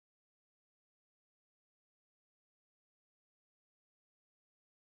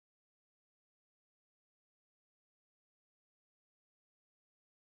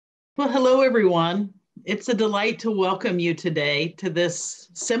Well, hello, everyone. It's a delight to welcome you today to this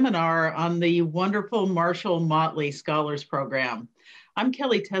seminar on the wonderful Marshall-Motley Scholars Program. I'm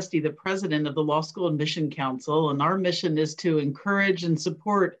Kelly Testi, the president of the Law School Admission Council, and our mission is to encourage and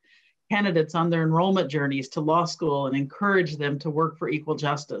support candidates on their enrollment journeys to law school and encourage them to work for equal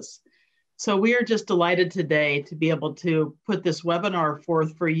justice. So we are just delighted today to be able to put this webinar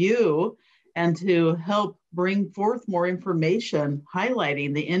forth for you and to help bring forth more information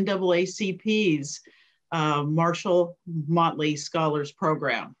highlighting the NAACP's Marshall-Motley Scholars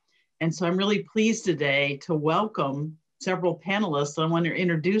Program. And so I'm really pleased today to welcome several panelists. I want to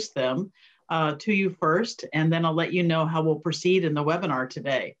introduce them to you first, and then I'll let you know how we'll proceed in the webinar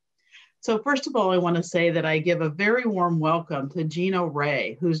today. So first of all, I want to say that I give a very warm welcome to Gino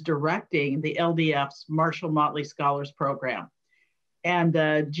Ray, who's directing the LDF's Marshall-Motley Scholars Program. And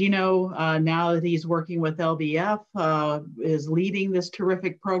Gino, now that he's working with LDF, is leading this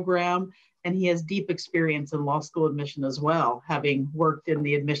terrific program, and he has deep experience in law school admission as well, having worked in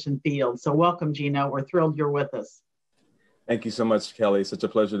the admission field. So welcome, Gino. We're thrilled you're with us. Thank you so much, Kelly. Such a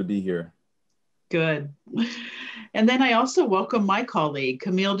pleasure to be here. Good. And then I also welcome my colleague,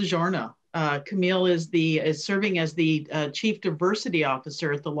 Camille DeJorna. Camille is serving as the Chief Diversity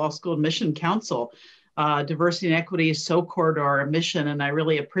Officer at the Law School Admission Council. Diversity and equity is so core to our mission, and I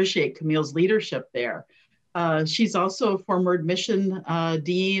really appreciate Camille's leadership there. She's also a former admission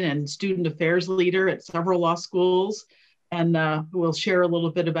dean and student affairs leader at several law schools, and will share a little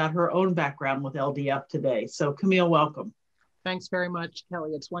bit about her own background with LDF today. So Camille, welcome. Thanks very much,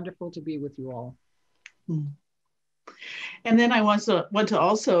 Kelly. It's wonderful to be with you all. And then I want to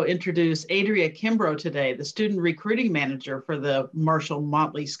also introduce Adria Kimbrough today, the student recruiting manager for the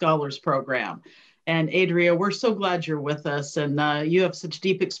Marshall-Motley Scholars Program. And Adria, we're so glad you're with us, and you have such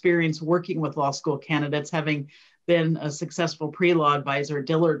deep experience working with law school candidates, having been a successful pre-law advisor at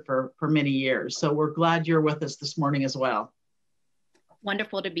Dillard for many years. So we're glad you're with us this morning as well.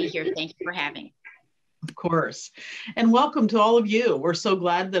 Wonderful to be here. Thank you for having me. Of course. And welcome to all of you. We're so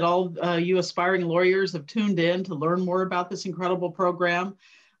glad that all you aspiring lawyers have tuned in to learn more about this incredible program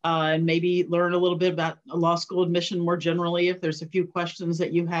and maybe learn a little bit about law school admission more generally if there's a few questions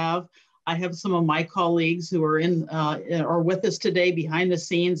that you have. I have some of my colleagues who are with us today behind the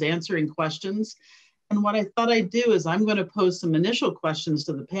scenes answering questions. And what I thought I'd do is I'm going to pose some initial questions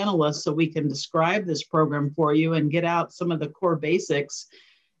to the panelists so we can describe this program for you and get out some of the core basics.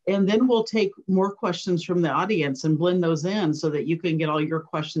 And then we'll take more questions from the audience and blend those in so that you can get all your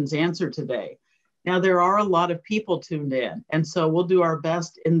questions answered today. Now, there are a lot of people tuned in, and so we'll do our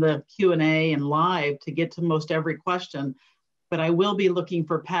best in the Q&A and live to get to most every question. But I will be looking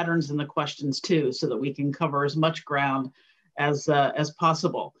for patterns in the questions too, so that we can cover as much ground as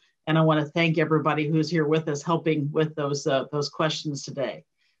possible. And I want to thank everybody who's here with us helping with those questions today.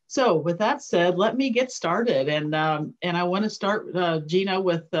 So with that said, let me get started. And I want to start, Gina,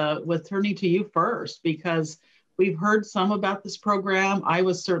 with turning to you first, because we've heard some about this program. I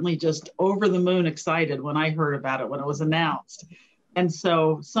was certainly just over the moon excited when I heard about it, when it was announced. And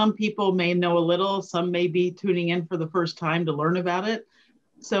so some people may know a little, some may be tuning in for the first time to learn about it.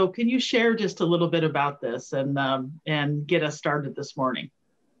 So can you share just a little bit about this and get us started this morning?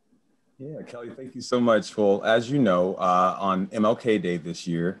 Yeah, Kelly, thank you so much. Well, as you know, on MLK Day this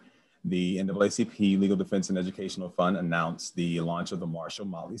year, the NAACP Legal Defense and Educational Fund announced the launch of the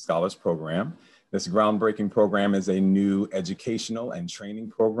Marshall-Motley Scholars Program. This groundbreaking program is a new educational and training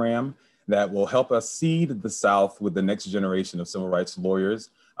program that will help us seed the South with the next generation of civil rights lawyers.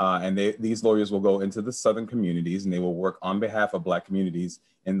 These lawyers will go into the Southern communities and they will work on behalf of Black communities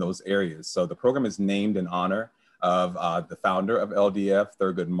in those areas. So the program is named in honor of the founder of LDF,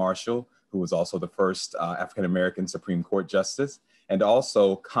 Thurgood Marshall, who was also the first African-American Supreme Court Justice, and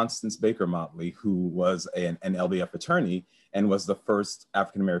also Constance Baker Motley, who was an LDF attorney and was the first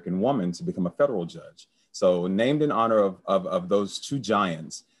African-American woman to become a federal judge. So named in honor of those two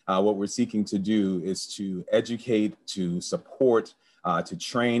giants, what we're seeking to do is to educate, to support, to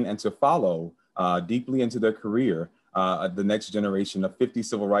train, and to follow deeply into their career the next generation of 50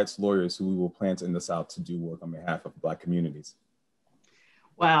 civil rights lawyers who we will plant in the South to do work on behalf of Black communities.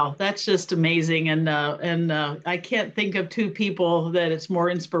 Wow, that's just amazing. And I can't think of two people that it's more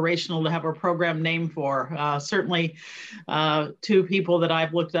inspirational to have a program named for. Certainly two people that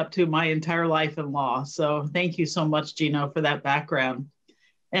I've looked up to my entire life in law. So thank you so much, Gino, for that background.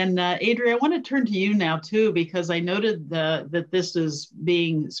 And Adria, I want to turn to you now too, because I noted that this is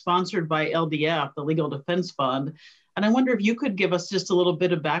being sponsored by LDF, the Legal Defense Fund. And I wonder if you could give us just a little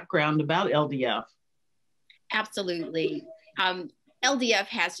bit of background about LDF. Absolutely. LDF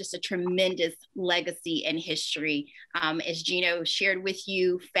has just a tremendous legacy and history. As Gino shared with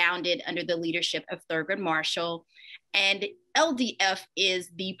you, founded under the leadership of Thurgood Marshall. And LDF is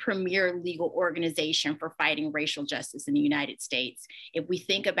the premier legal organization for fighting racial justice in the United States. If we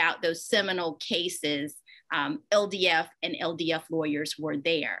think about those seminal cases, LDF and LDF lawyers were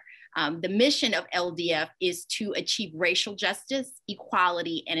there. The mission of LDF is to achieve racial justice,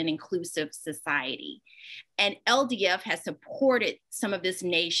 equality, and an inclusive society. And LDF has supported some of this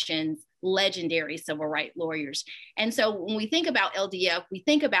nation's legendary civil rights lawyers. And so when we think about LDF, we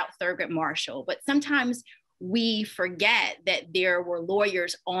think about Thurgood Marshall, but sometimes we forget that there were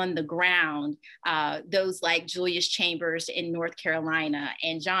lawyers on the ground, those like Julius Chambers in North Carolina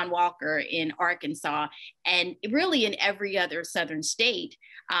and John Walker in Arkansas, and really in every other Southern state.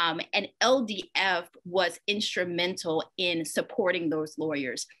 And LDF was instrumental in supporting those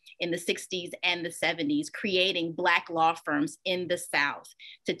lawyers in the 60s and the 70s, creating Black law firms in the South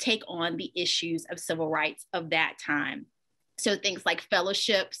to take on the issues of civil rights of that time. So things like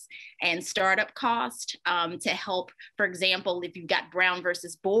fellowships and startup cost to help, for example, if you've got Brown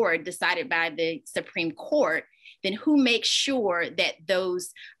versus Board decided by the Supreme Court, then who makes sure that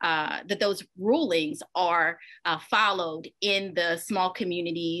those rulings are followed in the small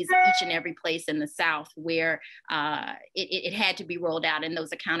communities, each and every place in the South where it had to be rolled out, and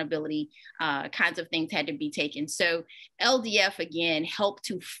those accountability kinds of things had to be taken. So LDF, again, helped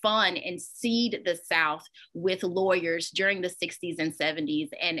to fund and seed the South with lawyers during the 60s and 70s.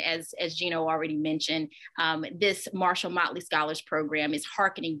 And as Gino already mentioned, this Marshall-Motley Scholars Program is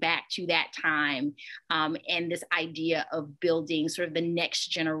hearkening back to that time and this idea of building sort of the next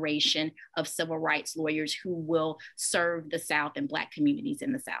generation of civil rights lawyers who will serve the South and Black communities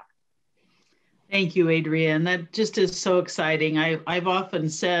in the South. Thank you, Adrienne. That just is so exciting. I've often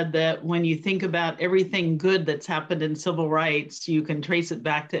said that when you think about everything good that's happened in civil rights, you can trace it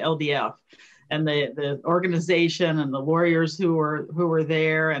back to LDF and the organization and the lawyers who were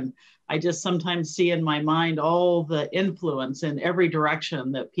there. And I just sometimes see in my mind all the influence in every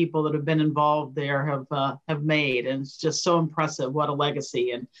direction that people that have been involved there have made. And it's just so impressive. What a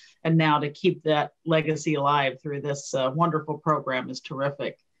legacy. And now to keep that legacy alive through this wonderful program is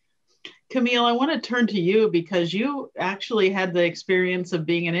terrific. Camille, I want to turn to you because you actually had the experience of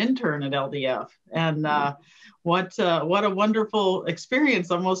being an intern at LDF. And what a wonderful experience,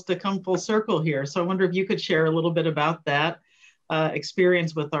 almost to come full circle here. So I wonder if you could share a little bit about that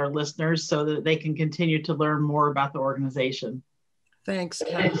experience with our listeners so that they can continue to learn more about the organization. Thanks,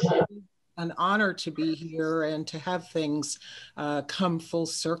 Kelly. An honor to be here and to have things come full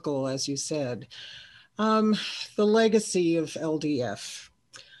circle, as you said. The legacy of LDF.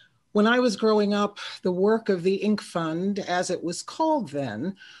 When I was growing up, the work of the Inc. Fund, as it was called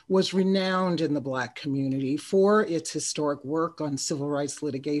then, was renowned in the Black community for its historic work on civil rights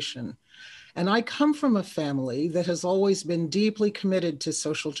litigation. And I come from a family that has always been deeply committed to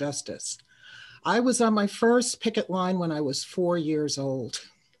social justice. I was on my first picket line when I was 4 years old.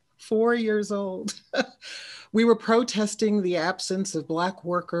 4 years old. We were protesting the absence of Black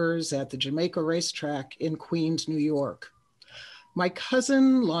workers at the Jamaica racetrack in Queens, New York. My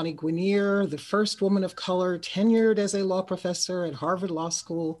cousin, Lonnie Guinier, the first woman of color tenured as a law professor at Harvard Law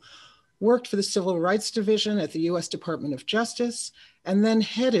School, worked for the Civil Rights Division at the US Department of Justice, and then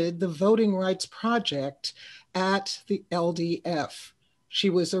headed the Voting Rights Project at the LDF. She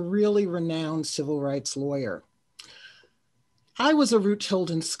was a really renowned civil rights lawyer. I was a Root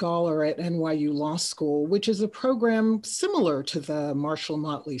Tilden Scholar at NYU Law School, which is a program similar to the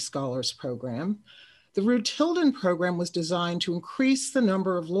Marshall-Motley Scholars Program. The Root Tilden program was designed to increase the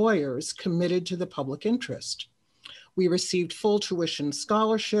number of lawyers committed to the public interest. We received full tuition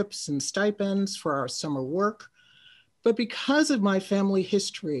scholarships and stipends for our summer work. But because of my family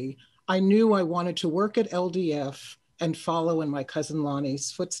history, I knew I wanted to work at LDF and follow in my cousin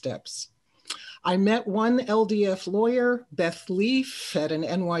Lonnie's footsteps. I met one LDF lawyer, Beth Leaf, at an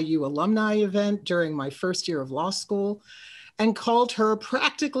NYU alumni event during my first year of law school, and called her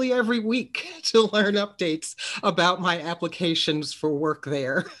practically every week to learn updates about my applications for work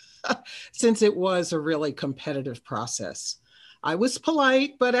there, since it was a really competitive process. I was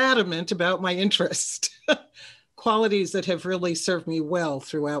polite but adamant about my interest, qualities that have really served me well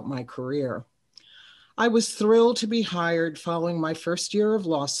throughout my career. I was thrilled to be hired following my first year of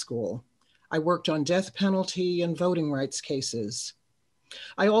law school. I worked on death penalty and voting rights cases.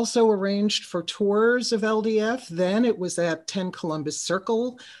 I also arranged for tours of LDF. Then it was at 10 Columbus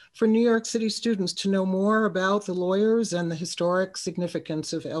Circle for New York City students to know more about the lawyers and the historic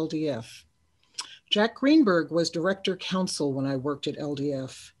significance of LDF. Jack Greenberg was director counsel when I worked at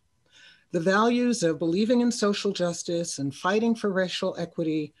LDF. The values of believing in social justice and fighting for racial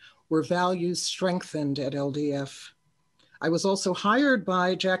equity were values strengthened at LDF. I was also hired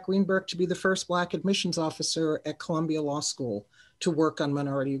by Jack Greenberg to be the first Black admissions officer at Columbia Law School to work on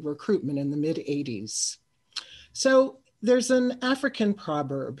minority recruitment in the mid-'80s. So there's an African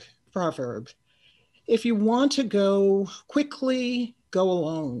proverb, if you want to go quickly, go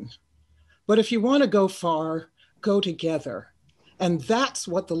alone. But if you want to go far, go together. And that's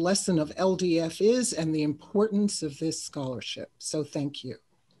what the lesson of LDF is and the importance of this scholarship. So thank you.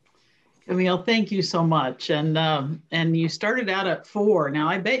 Camille, thank you so much. And you started out at 4. Now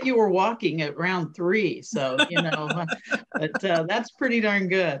I bet you were walking at round 3. So, but that's pretty darn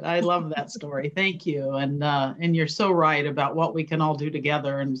good. I love that story. Thank you. And you're so right about what we can all do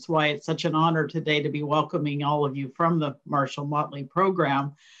together. And it's why it's such an honor today to be welcoming all of you from the Marshall-Motley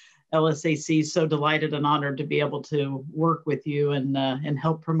program. LSAC is so delighted and honored to be able to work with you and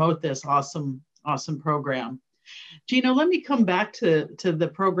help promote this awesome program. Gino, let me come back to the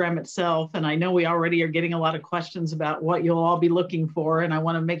program itself. And I know we already are getting a lot of questions about what you'll all be looking for. And I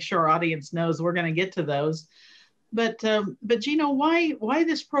want to make sure our audience knows we're going to get to those. But Gino, why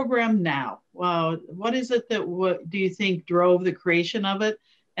this program now? What is it that do you think drove the creation of it?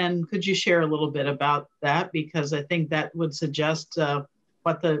 And could you share a little bit about that? Because I think that would suggest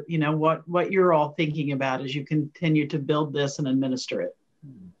what you're all thinking about as you continue to build this and administer it.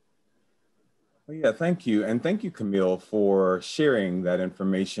 Well, yeah, thank you. And thank you, Camille, for sharing that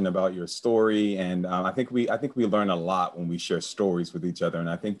information about your story. And I think we learn a lot when we share stories with each other. And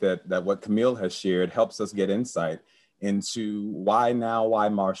I think that what Camille has shared helps us get insight into why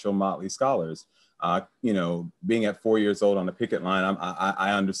Marshall-Motley Scholars. Being at 4 years old on the picket line,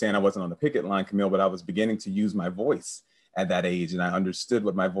 I understand I wasn't on the picket line, Camille, but I was beginning to use my voice at that age, and I understood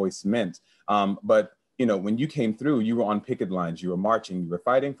what my voice meant. But when you came through, you were on picket lines, you were marching, you were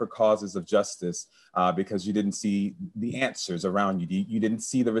fighting for causes of justice because you didn't see the answers around you. You didn't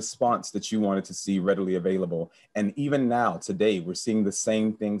see the response that you wanted to see readily available. And even now, today, we're seeing the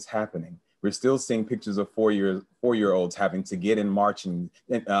same things happening. We're still seeing pictures of four-year-olds having to get in marching,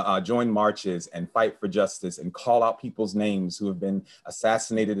 join marches and fight for justice and call out people's names who have been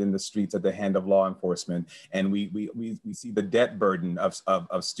assassinated in the streets at the hand of law enforcement. And we see the debt burden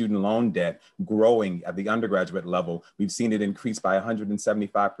of student loan debt growing at the undergraduate level. We've seen it increase by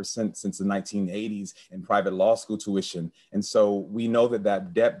 175% since the 1980s in private law school tuition. And so we know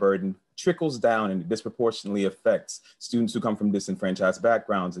that debt burden trickles down and it disproportionately affects students who come from disenfranchised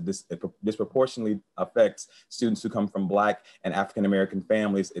backgrounds. It disproportionately affects students who come from Black and African-American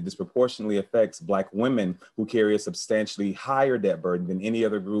families. It disproportionately affects Black women who carry a substantially higher debt burden than any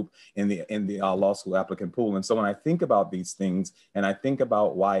other group in the law school applicant pool. And so when I think about these things and I think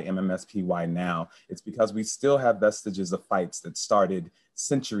about why MMSP, why now, it's because we still have vestiges of fights that started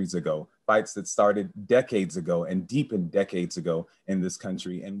centuries ago, fights that started decades ago and deepened decades ago in this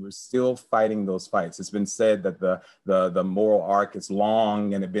country. And we're still fighting those fights. It's been said that the moral arc is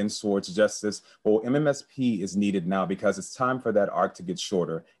long and it bends towards justice. Well, MMSP is needed now because it's time for that arc to get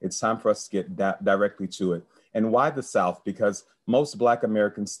shorter. It's time for us to get directly to it. And why the South? Because most Black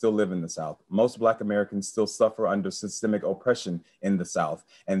Americans still live in the South. Most Black Americans still suffer under systemic oppression in the South.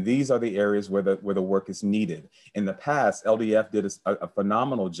 And these are the areas where the work is needed. In the past, LDF did a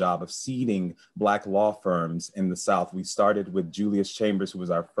phenomenal job of seeding Black law firms in the South. We started with Julius Chambers, who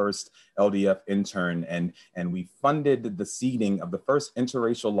was our first LDF intern, and we funded the seeding of the first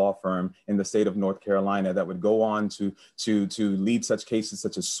interracial law firm in the state of North Carolina that would go on to lead such cases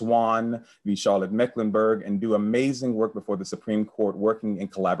such as Swan v. Charlotte Mecklenburg and do amazing work before the Supreme Court, working in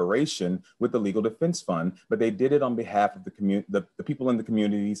collaboration with the Legal Defense Fund, but they did it on behalf of the people in the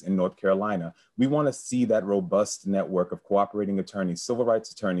communities in North Carolina. We want to see that robust network of cooperating attorneys, civil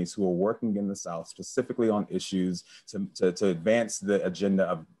rights attorneys who are working in the South specifically on issues to advance the agenda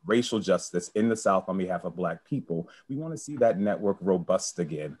of racial justice in the South on behalf of Black people. We want to see that network robust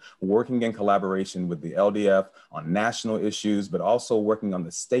again, working in collaboration with the LDF on national issues, but also working on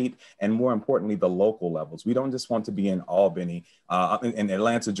the state and more importantly, the local levels. We don't just want to be in Albany, in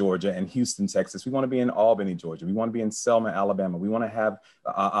Atlanta, Georgia, and Houston, Texas. We want to be in Albany, Georgia. We want to be in Selma, Alabama. We want to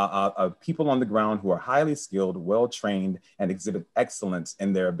have people on the ground who are highly skilled, well-trained, and exhibit excellence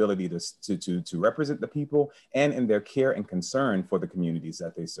in their ability to represent the people and in their care and concern for the communities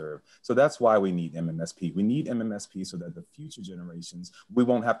that they serve. So that's why we need MMSP. We need MMSP so that the future generations, we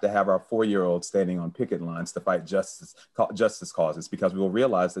won't have to have our 4-year-olds standing on picket lines to fight justice causes, because we will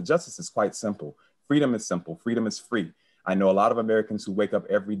realize that justice is quite simple. Freedom is simple. Freedom is free. I know a lot of Americans who wake up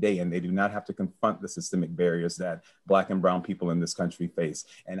every day and they do not have to confront the systemic barriers that Black and brown people in this country face.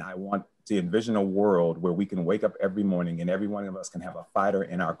 And I want to envision a world where we can wake up every morning and every one of us can have a fighter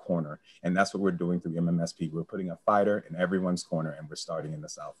in our corner. And that's what we're doing through MMSP. We're putting a fighter in everyone's corner, and we're starting in the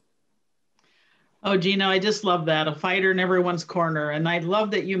South. Oh, Gino, I just love that, a fighter in everyone's corner. And I love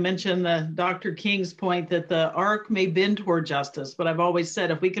that you mentioned Dr. King's point that the arc may bend toward justice, but I've always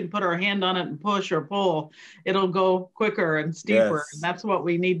said if we can put our hand on it and push or pull, it'll go quicker and steeper. Yes. And that's what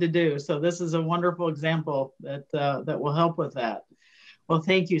we need to do. So this is a wonderful example that will help with that. Well,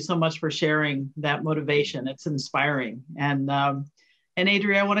 thank you so much for sharing that motivation. It's inspiring. And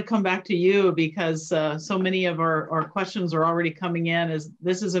Adria, I want to come back to you because so many of our questions are already coming in.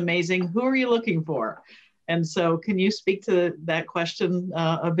 This is amazing. Who are you looking for? And so can you speak to that question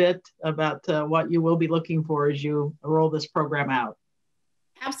a bit about what you will be looking for as you roll this program out?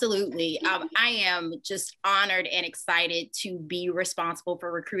 Absolutely. I am just honored and excited to be responsible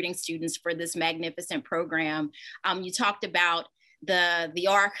for recruiting students for this magnificent program. You talked about the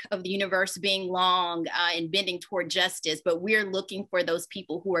arc of the universe being long and bending toward justice, but we're looking for those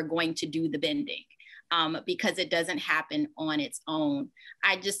people who are going to do the bending because it doesn't happen on its own.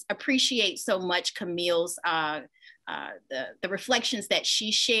 I just appreciate so much Camille's the reflections that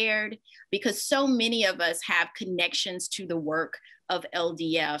she shared, because so many of us have connections to the work of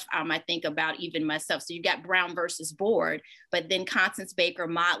LDF. I think about even myself. So you got Brown versus Board, but then Constance Baker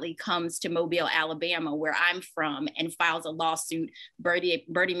Motley comes to Mobile, Alabama, where I'm from, and files a lawsuit, Bertie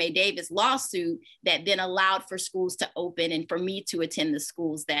Mae Davis lawsuit, that then allowed for schools to open and for me to attend the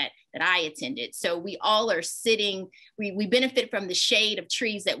schools that I attended. So we all are sitting, we benefit from the shade of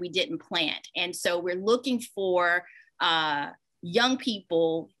trees that we didn't plant. And so we're looking for young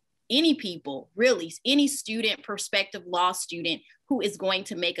people, any people, really, any student, prospective law student who is going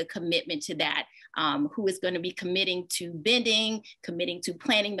to make a commitment to that, who is going to be committing to bending, committing to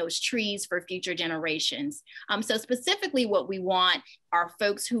planting those trees for future generations. So specifically what we want are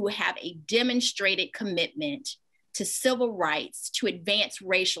folks who have a demonstrated commitment to civil rights, to advance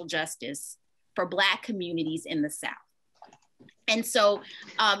racial justice for Black communities in the South. And so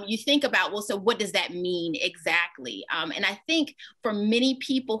you think about, well, so what does that mean exactly? And I think for many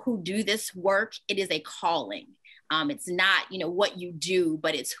people who do this work, it is a calling. It's not, what you do,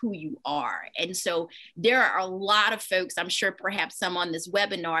 but it's who you are. And so there are a lot of folks, I'm sure perhaps some on this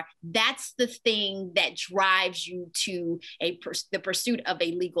webinar, that's the thing that drives you to the pursuit of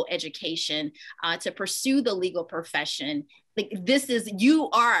a legal education, to pursue the legal profession. Like you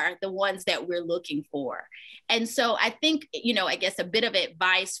are the ones that we're looking for. And so I think, I guess a bit of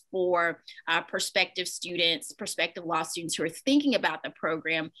advice for prospective students, prospective law students who are thinking about the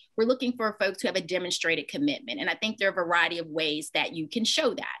program, we're looking for folks who have a demonstrated commitment. And I think there are a variety of ways that you can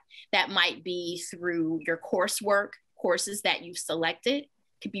show that. That might be through your coursework, courses that you've selected, it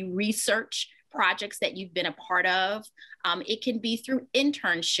could be research, projects that you've been a part of. It can be through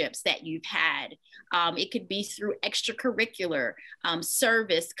internships that you've had. It could be through extracurricular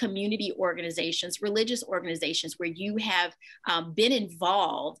service, community organizations, religious organizations where you have been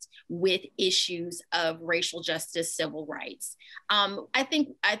involved with issues of racial justice, civil rights. I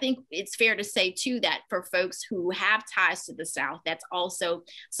think it's fair to say too that for folks who have ties to the South, that's also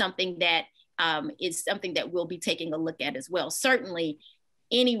something that is something that we'll be taking a look at as well. Certainly,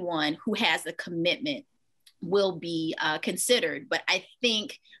 anyone who has a commitment will be considered. But I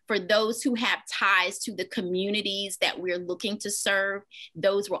think for those who have ties to the communities that we're looking to serve,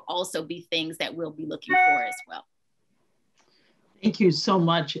 those will also be things that we'll be looking for as well. Thank you so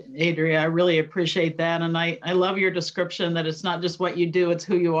much, Adria. I really appreciate that. And I love your description that it's not just what you do, it's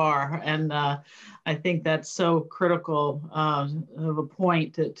who you are. And I think that's so critical of a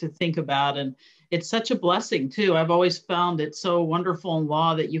point to think about. And it's such a blessing too. I've always found it so wonderful in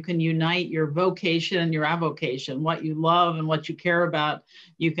law that you can unite your vocation and your avocation, what you love and what you care about.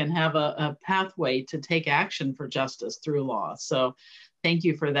 You can have a pathway to take action for justice through law. So thank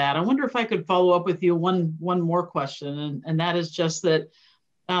you for that. I wonder if I could follow up with you one more question, and that is just that,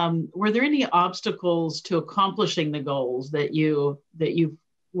 were there any obstacles to accomplishing the goals that you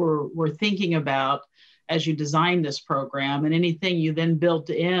were thinking about as you designed this program, and anything you then built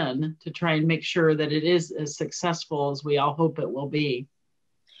in to try and make sure that it is as successful as we all hope it will be?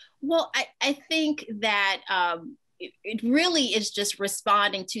 Well, I think that it really is just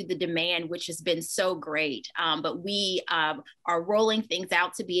responding to the demand, which has been so great. But we are rolling things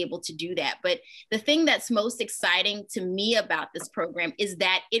out to be able to do that. But the thing that's most exciting to me about this program is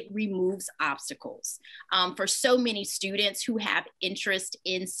that it removes obstacles for so many students who have interest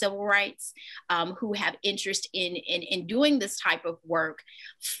in civil rights, who have interest in doing this type of work.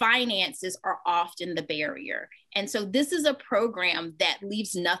 Finances are often the barrier. And so this is a program that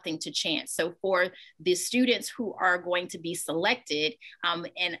leaves nothing to chance. So for the students who are going to be selected,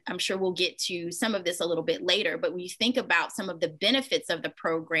 and I'm sure we'll get to some of this a little bit later, but when you think about some of the benefits of the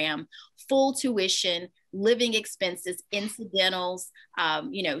program, full tuition, living expenses, incidentals,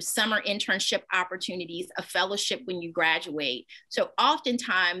 summer internship opportunities, a fellowship when you graduate. So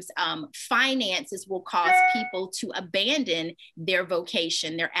oftentimes finances will cause people to abandon their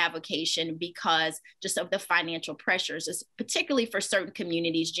vocation, their avocation, because just of the financial pressures, particularly for certain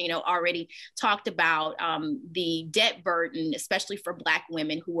communities. Gino already talked about the debt burden, especially for Black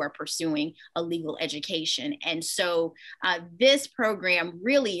women who are pursuing a legal education. And so this program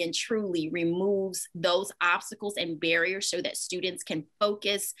really and truly removes those obstacles and barriers so that students can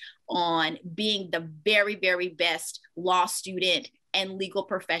focus on being the very, very best law student and legal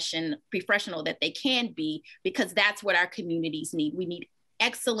professional that they can be, because that's what our communities need. We need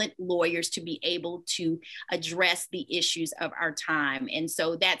excellent lawyers to be able to address the issues of our time. And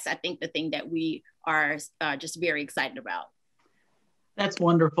so that's, I think, the thing that we are just very excited about. That's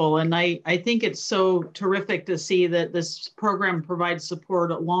wonderful. And I think it's so terrific to see that this program provides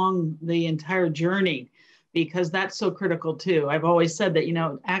support along the entire journey, because that's so critical too. I've always said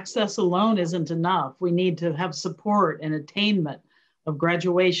that, access alone isn't enough. We need to have support and attainment of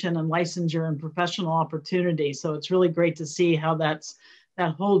graduation and licensure and professional opportunity. So it's really great to see how that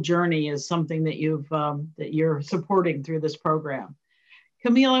whole journey is something that you're supporting through this program.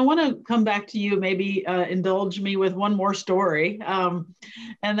 Camille, I want to come back to you, maybe indulge me with one more story. And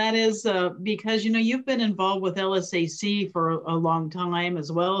that is because, you've been involved with LSAC for a long time,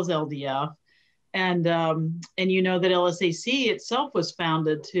 as well as LDF. And you know that LSAC itself was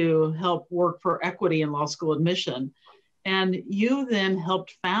founded to help work for equity in law school admission. And you then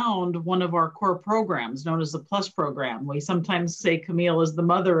helped found one of our core programs known as the PLUS program. We sometimes say Camille is the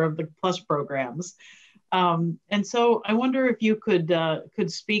mother of the PLUS programs. And so I wonder if you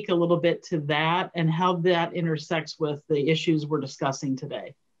could speak a little bit to that and how that intersects with the issues we're discussing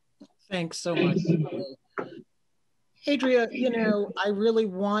today. Thanks so much. Adria, I really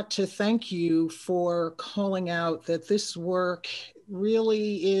want to thank you for calling out that this work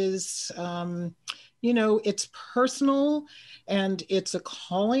really is, it's personal and it's a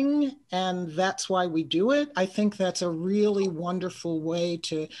calling, and that's why we do it. I think that's a really wonderful way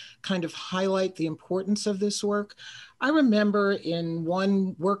to kind of highlight the importance of this work. I remember in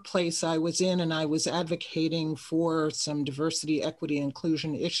one workplace I was in, and I was advocating for some diversity, equity,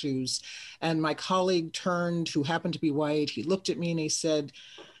 inclusion issues. And my colleague turned, who happened to be white, he looked at me and he said,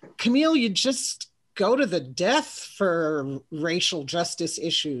 "Camille, you just go to the death for racial justice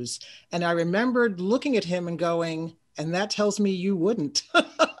issues." And I remembered looking at him and going, "And that tells me you wouldn't."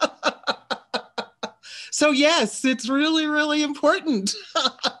 So yes, it's really, really important.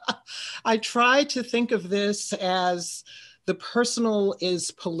 I try to think of this as the personal is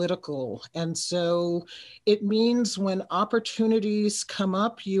political. And so it means when opportunities come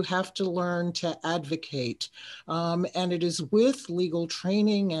up, you have to learn to advocate. And it is with legal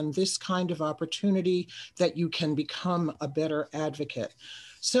training and this kind of opportunity that you can become a better advocate.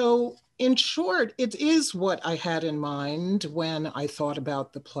 So in short, it is what I had in mind when I thought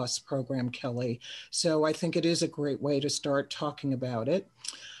about the PLUS program, Kelly. So I think it is a great way to start talking about it.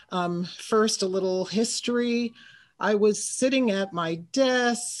 First, a little history. I was sitting at my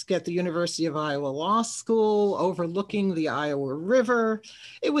desk at the University of Iowa Law School overlooking the Iowa River.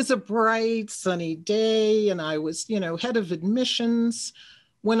 It was a bright, sunny day, and I was, head of admissions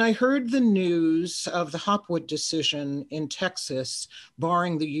when I heard the news of the Hopwood decision in Texas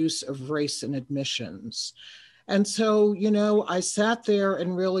barring the use of race in admissions. And so, I sat there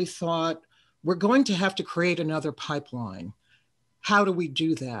and really thought, we're going to have to create another pipeline. How do we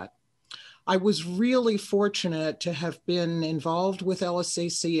do that? I was really fortunate to have been involved with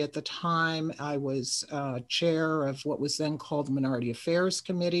LSAC at the time. I was chair of what was then called the Minority Affairs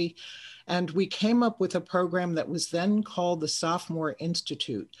Committee. And we came up with a program that was then called the Sophomore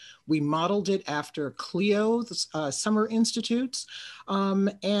Institute. We modeled it after CLEO, the Summer Institutes.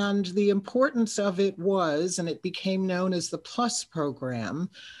 And the importance of it was, and it became known as the PLUS program,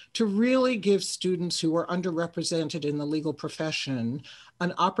 to really give students who are underrepresented in the legal profession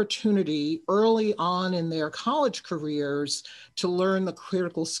an opportunity early on in their college careers to learn the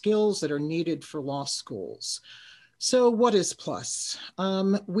critical skills that are needed for law schools. So what is PLUS?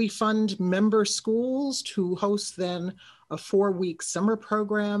 We fund member schools to host then a 4-week summer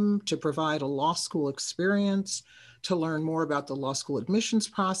program to provide a law school experience, to learn more about the law school admissions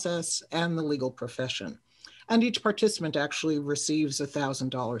process and the legal profession. And each participant actually receives a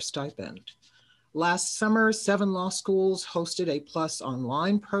 $1,000 stipend. Last summer, 7 law schools hosted a Plus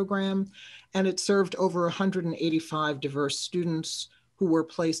online program, and it served over 185 diverse students who were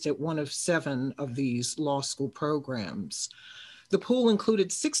placed at one of 7 of these law school programs. The pool included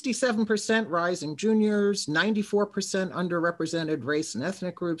 67% rising juniors, 94% underrepresented race and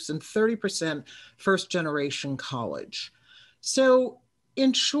ethnic groups, and 30% first-generation college. So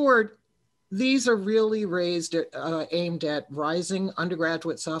in short, these are really aimed at rising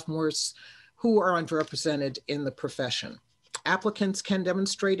undergraduate sophomores who are underrepresented in the profession. Applicants can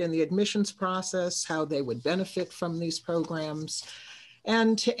demonstrate in the admissions process how they would benefit from these programs.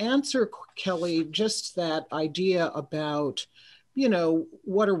 And to answer, Kelly, just that idea about,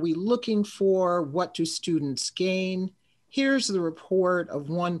 what are we looking for? What do students gain? Here's the report of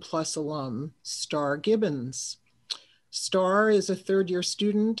one Plus alum, Star Gibbons. Star is a third-year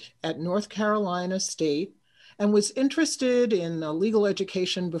student at North Carolina State and was interested in legal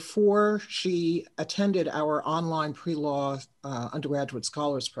education before she attended our online pre-law undergraduate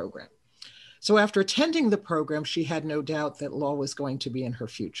scholars program. So after attending the program, she had no doubt that law was going to be in her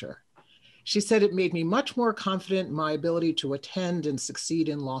future. She said, "It made me much more confident in my ability to attend and succeed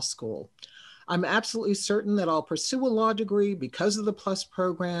in law school. I'm absolutely certain that I'll pursue a law degree because of the Plus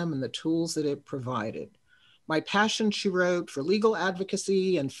program and the tools that it provided. My passion," she wrote, "for legal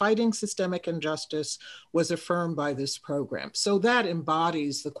advocacy and fighting systemic injustice was affirmed by this program." So that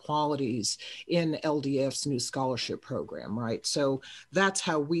embodies the qualities in LDF's new scholarship program, right? So that's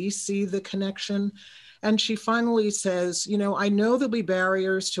how we see the connection. And she finally says, "I know there'll be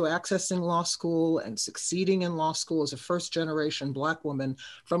barriers to accessing law school and succeeding in law school as a first-generation Black woman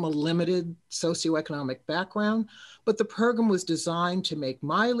from a limited socioeconomic background, but the program was designed to make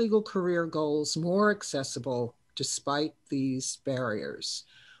my legal career goals more accessible despite these barriers."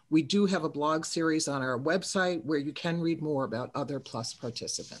 We do have a blog series on our website where you can read more about other Plus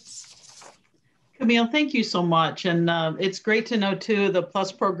participants. Camille, thank you so much. And it's great to know too, the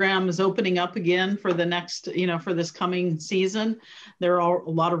Plus program is opening up again for the next, for this coming season. There are a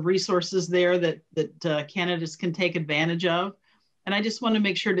lot of resources there that candidates can take advantage of. And I just want to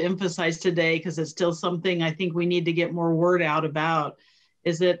make sure to emphasize today, because it's still something I think we need to get more word out about,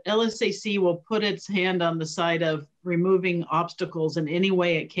 is that LSAC will put its hand on the side of removing obstacles in any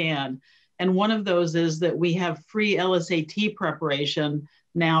way it can. And one of those is that we have free LSAT preparation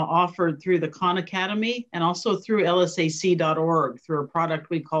now offered through the Khan Academy and also through lsac.org through a product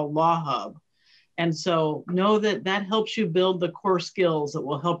we call Law Hub. And so know that that helps you build the core skills that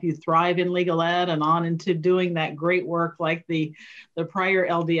will help you thrive in legal ed and on into doing that great work like the prior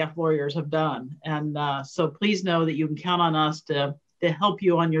LDF lawyers have done. And so please know that you can count on us to help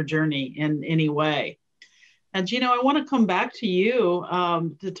you on your journey in any way. And Gino, I want to come back to you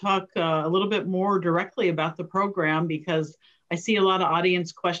to talk a little bit more directly about the program, because I see a lot of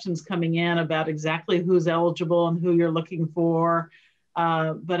audience questions coming in about exactly who's eligible and who you're looking for.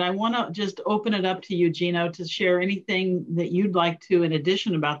 But I want to just open it up to you, Gino, to share anything that you'd like to in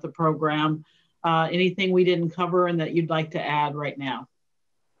addition about the program, anything we didn't cover and that you'd like to add right now.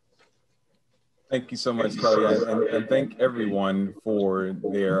 Thank you so much, Kelly, and thank everyone for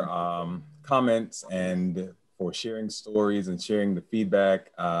their comments and for sharing stories and sharing the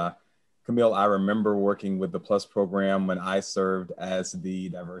feedback. Camille, I remember working with the Plus program when I served as the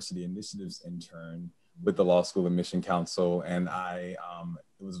Diversity Initiatives intern with the Law School Admission Council. And it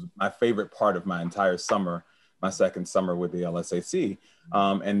was my favorite part of my entire summer, my second summer with the LSAC.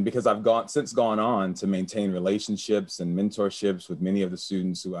 And because I've since gone on to maintain relationships and mentorships with many of the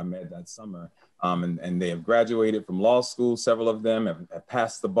students who I met that summer. And they have graduated from law school. Several of them have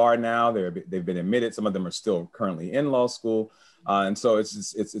passed the bar now. They've been admitted. Some of them are still currently in law school. And so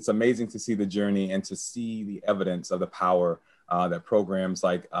it's amazing to see the journey and to see the evidence of the power that programs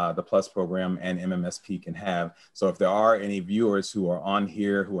like the Plus program and MMSP can have. So if there are any viewers who are on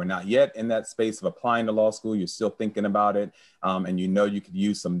here who are not yet in that space of applying to law school, you're still thinking about it, and you could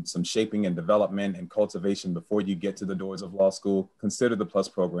use some shaping and development and cultivation before you get to the doors of law school, consider the Plus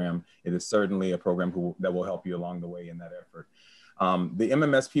program. It is certainly a program that will help you along the way in that effort. The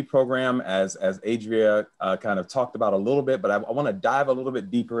MMSP program, as Adria kind of talked about a little bit, but I want to dive a little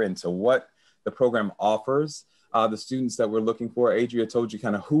bit deeper into what the program offers the students that we're looking for. Adria told you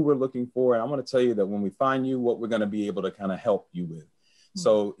kind of who we're looking for, and I want to tell you that when we find you, what we're going to be able to kind of help you with.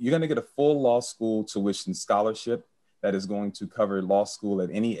 So you're going to get a full law school tuition scholarship that is going to cover law school at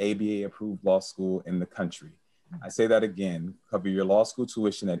any ABA approved law school in the country. I say that again, cover your law school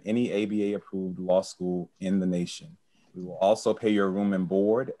tuition at any ABA approved law school in the nation. We will also pay your room and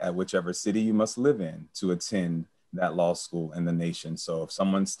board at whichever city you must live in to attend that law school in the nation. So if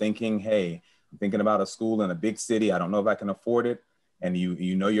someone's thinking, hey, I'm thinking about a school in a big city, I don't know if I can afford it, and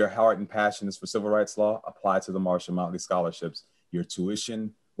you know your heart and passion is for civil rights law, apply to the Marshall-Motley scholarships. Your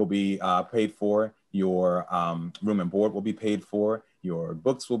tuition will be paid for, your room and board will be paid for, your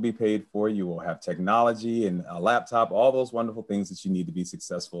books will be paid for, you will have technology and a laptop, all those wonderful things that you need to be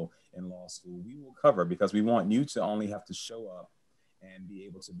successful in law school. We will cover, because we want you to only have to show up and be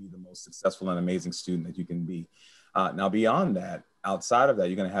able to be the most successful and amazing student that you can be. Now, beyond that, outside of that,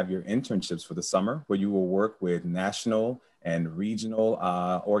 you're going to have your internships for the summer, where you will work with national and regional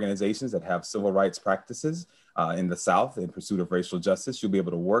organizations that have civil rights practices in the South in pursuit of racial justice. You'll be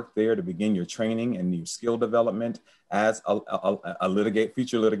able to work there to begin your training and your skill development as a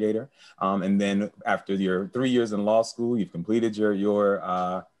future litigator. And then after your 3 years in law school, you've completed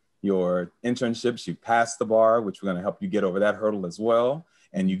your internships, you passed the bar, which we're going to help you get over that hurdle as well.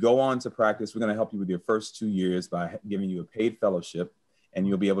 And you go on to practice. We're going to help you with your first 2 years by giving you a paid fellowship, and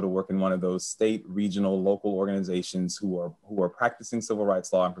you'll be able to work in one of those state, regional, local organizations who are practicing civil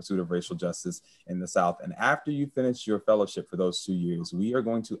rights law in pursuit of racial justice in the South. And after you finish your fellowship for those 2 years, we are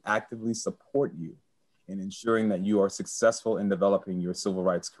going to actively support you in ensuring that you are successful in developing your civil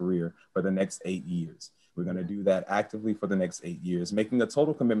rights career for the next 8 years. We're going to do that actively for the next 8 years, making a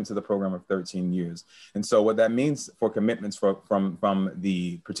total commitment to the program of 13 years. And so what that means for commitments from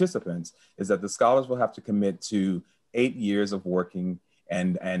the participants is that the scholars will have to commit to 8 years of working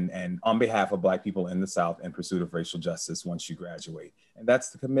and on behalf of Black people in the South in pursuit of racial justice once you graduate. And that's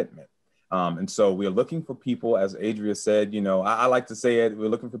the commitment. And so we're looking for people, as Adria said, you know, I like to say it, we're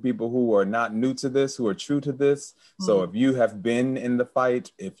looking for people who are not new to this, who are true to this. So if you have been in the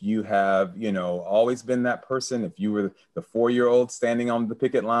fight, if you have, you know, always been that person, if you were the 4-year-old standing on the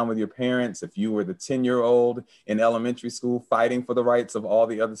picket line with your parents, if you were the 10-year-old in elementary school fighting for the rights of all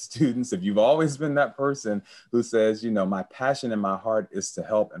the other students, if you've always been that person who says, you know, my passion and my heart is to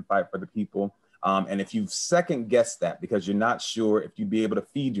help and fight for the people. And if you've second guessed that because you're not sure if you'd be able to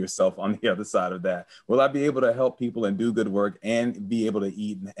feed yourself on the other side of that, will I be able to help people and do good work and be able to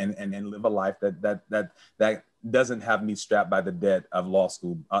eat and live a life that doesn't have me strapped by the debt of law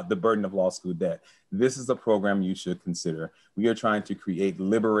school, the burden of law school debt? This is a program you should consider. We are trying to create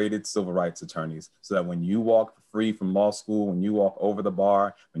liberated civil rights attorneys so that when you walk free from law school, when you walk over the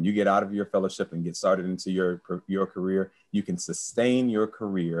bar, when you get out of your fellowship and get started into your career, you can sustain your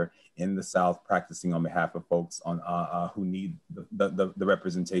career in the South practicing on behalf of folks who need the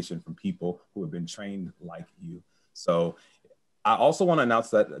representation from people who have been trained like you. So I also want to announce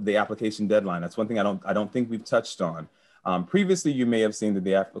that the application deadline, that's one thing I don't think we've touched on. Previously, you may have seen that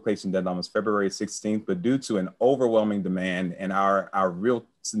the application deadline was February 16th, but due to an overwhelming demand and our real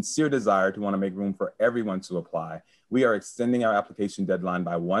sincere desire to want to make room for everyone to apply, we are extending our application deadline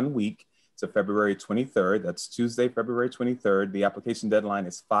by 1 week to February 23rd. That's Tuesday, February 23rd. The application deadline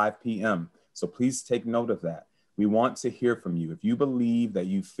is 5 p.m. So please take note of that. We want to hear from you. If you believe that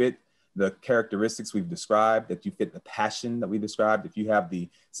you fit the characteristics we've described, that you fit the passion that we described, if you have the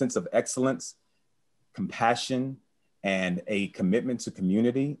sense of excellence, compassion, and a commitment to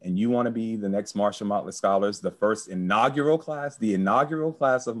community, and you want to be the next Marshall-Motley Scholars, the first inaugural class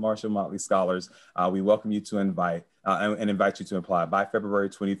of Marshall-Motley Scholars, we welcome you to invite you to apply by February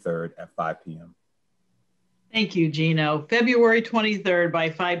 23rd at 5 p.m. Thank you, Gino. February 23rd by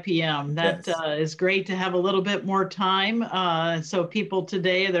 5 p.m. That Yes. Is great to have a little bit more time. So people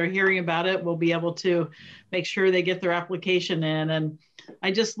today, they're hearing about it, will be able to make sure they get their application in. And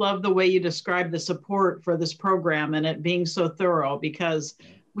I just love the way you describe the support for this program and it being so thorough, because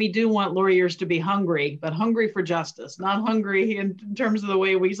we do want lawyers to be hungry, but hungry for justice, not hungry in terms of the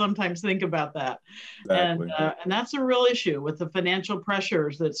way we sometimes think about that. Exactly. And that's a real issue with the financial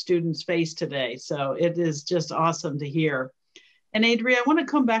pressures that students face today. So it is just awesome to hear. And Adria, I want to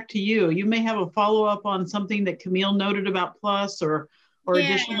come back to you. You may have a follow-up on something that Camille noted about PLUS or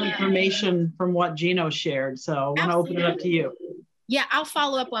additional information from what Gino shared. So I want to open it up to you. Yeah, I'll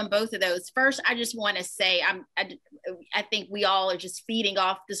follow up on both of those. First, I just want to say I think we all are just feeding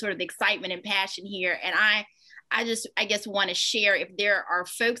off the sort of excitement and passion here. And I guess want to share, if there are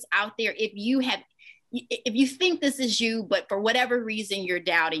folks out there, if you think this is you, but for whatever reason you're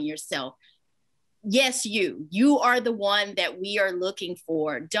doubting yourself, yes, you are the one that we are looking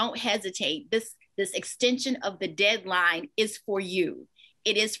for. Don't hesitate. This extension of the deadline is for you.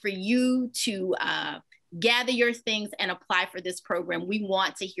 It is for you to gather your things and apply for this program. We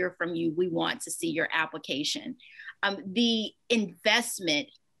want to hear from you. We want to see your application. The investment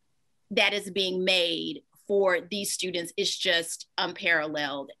that is being made for these students is just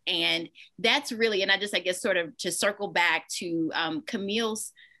unparalleled. And that's really, and I guess sort of to circle back to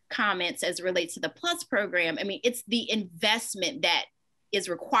Camille's comments as it relates to the PLUS program. I mean, it's the investment that is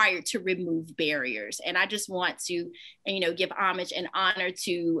required to remove barriers. And I just want to, give homage and honor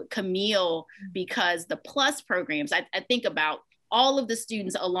to Camille, because the PLUS programs, I think about all of the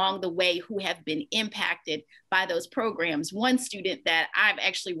students along the way who have been impacted by those programs. One student that I've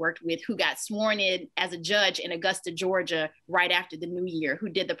actually worked with who got sworn in as a judge in Augusta, Georgia, right after the new year, who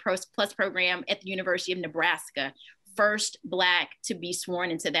did the PLUS program at the University of Nebraska, first Black to be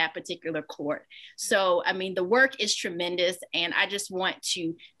sworn into that particular court. So, I mean, the work is tremendous. And I just want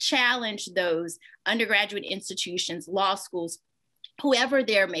to challenge those undergraduate institutions, law schools, whoever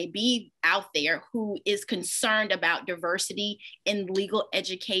there may be out there who is concerned about diversity in legal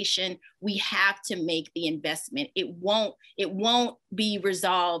education. We have to make the investment. It won't be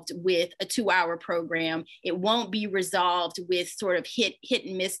resolved with a 2-hour program. It won't be resolved with sort of hit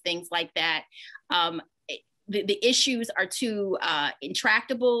and miss things like that. The issues are too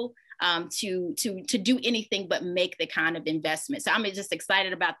intractable to do anything but make the kind of investment. So I'm just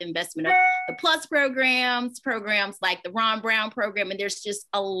excited about the investment of the PLUS programs like the Ron Brown program. And there's just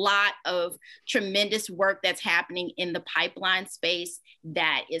a lot of tremendous work that's happening in the pipeline space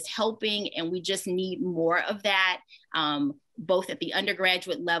that is helping. And we just need more of that, both at the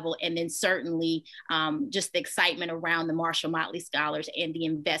undergraduate level, and then certainly just the excitement around the Marshall-Motley Scholars and the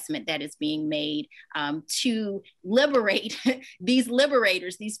investment that is being made to liberate these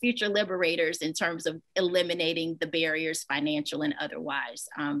future liberators, in terms of eliminating the barriers, financial and otherwise.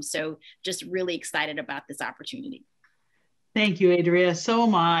 So just really excited about this opportunity. Thank you, Adria. So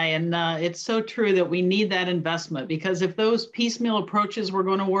am I. And it's so true that we need that investment, because if those piecemeal approaches were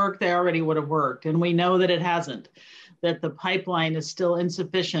going to work, they already would have worked. And we know that it hasn't, that the pipeline is still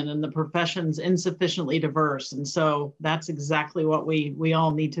insufficient and the profession's insufficiently diverse. And so that's exactly what we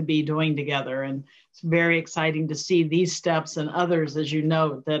all need to be doing together. And it's very exciting to see these steps and others, as you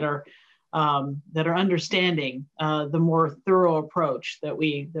note, that are understanding the more thorough approach that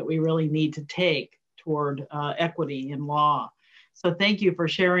we really need to take toward equity in law. So thank you for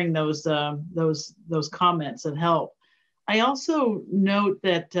sharing those comments and help. I also note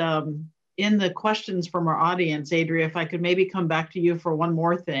that in the questions from our audience, Adria, if I could maybe come back to you for one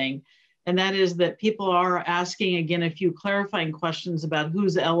more thing, and that is that people are asking, again, a few clarifying questions about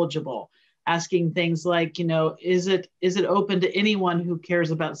who's eligible, asking things like, is it open to anyone who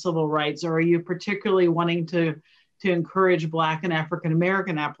cares about civil rights, or are you particularly wanting to encourage Black and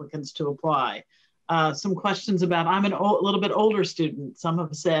African-American applicants to apply? Some questions about, I'm a little bit older student, some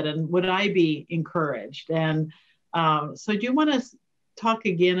have said, and would I be encouraged? And so do you want to talk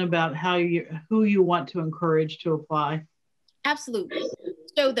again about who you want to encourage to apply? Absolutely.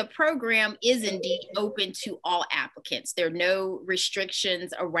 So the program is indeed open to all applicants. There are no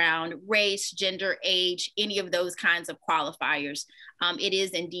restrictions around race, gender, age, any of those kinds of qualifiers. It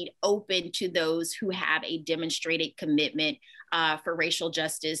is indeed open to those who have a demonstrated commitment for racial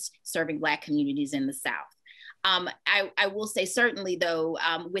justice, serving Black communities in the South. I will say, certainly, though,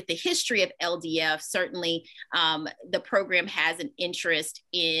 with the history of LDF, certainly the program has an interest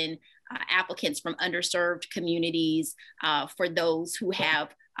in applicants from underserved communities, for those who have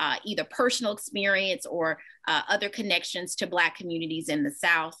either personal experience or other connections to Black communities in the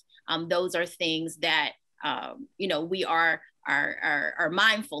South. Those are things that we are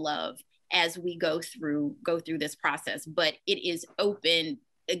mindful of as we go through this process. But it is open.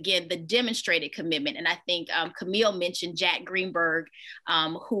 Again, the demonstrated commitment. And I think Camille mentioned Jack Greenberg,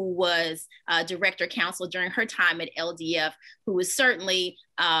 who was director counsel during her time at LDF, who was certainly,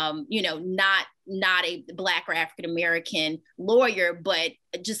 not a Black or African-American lawyer, but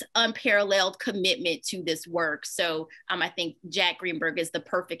just unparalleled commitment to this work. So I think Jack Greenberg is the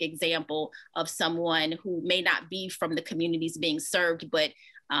perfect example of someone who may not be from the communities being served, but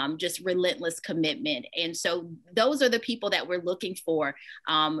just relentless commitment. And so those are the people that we're looking for,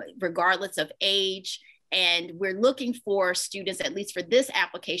 regardless of age. And we're looking for students, at least for this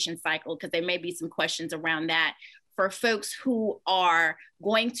application cycle, because there may be some questions around that, for folks who are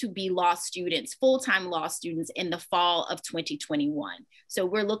going to be law students, full-time law students, in the fall of 2021. So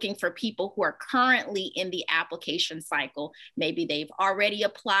we're looking for people who are currently in the application cycle. Maybe they've already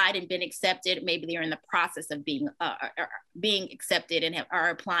applied and been accepted. Maybe they're in the process of being accepted and are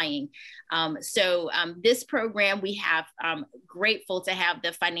applying. So this program, we have grateful to have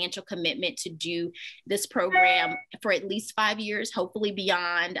the financial commitment to do this program for at least 5 years, hopefully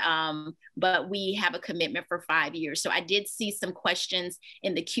beyond, but we have a commitment for 5 years. So I did see some questions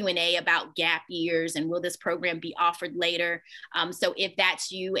in the Q&A about gap years and will this program be offered later. So if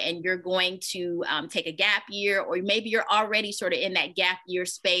that's you and you're going to take a gap year, or maybe you're already sort of in that gap year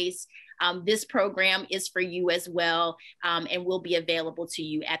space, this program is for you as well, and will be available to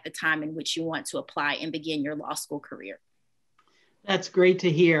you at the time in which you want to apply and begin your law school career. That's great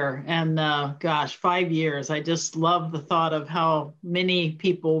to hear. And gosh, 5 years. I just love the thought of how many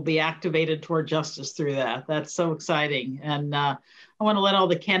people will be activated toward justice through that. That's so exciting. And I want to let all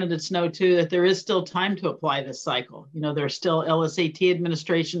the candidates know too that there is still time to apply this cycle. You know, there's still LSAT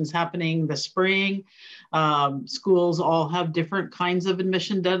administrations happening this spring. Schools all have different kinds of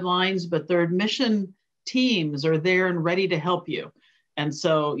admission deadlines, but their admission teams are there and ready to help you. And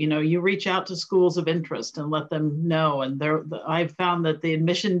so, you know, you reach out to schools of interest and let them know. And I've found that the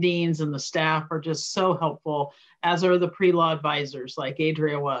admission deans and the staff are just so helpful, as are the pre-law advisors like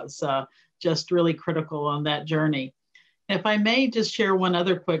Adria was, just really critical on that journey. If I may just share one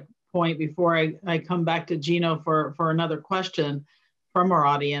other quick point before I come back to Gino for another question from our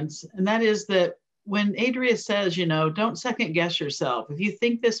audience. And that is that when Adria says, you know, don't second guess yourself. If you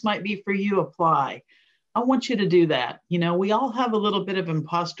think this might be for you, apply. I want you to do that. You know, we all have a little bit of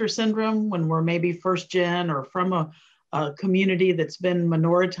imposter syndrome when we're maybe first gen or from a community that's been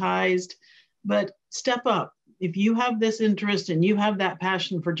minoritized, but step up. If you have this interest and you have that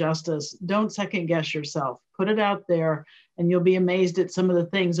passion for justice, don't second guess yourself. Put it out there and you'll be amazed at some of the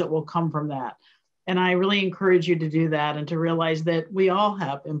things that will come from that. And I really encourage you to do that and to realize that we all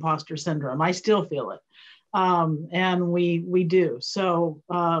have imposter syndrome. I still feel it. And we do. So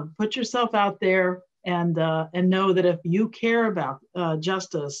put yourself out there and know that if you care about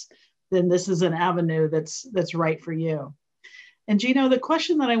justice, then this is an avenue that's right for you. And Gino, the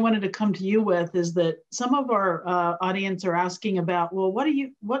question that I wanted to come to you with is that some of our audience are asking about, well,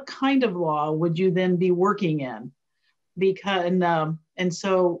 what kind of law would you then be working in? Because and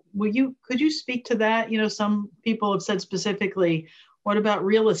so could you speak to that? You know, some people have said specifically, what about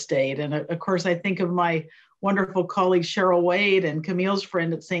real estate? And of course, I think of my wonderful colleague Cheryl Wade and Camille's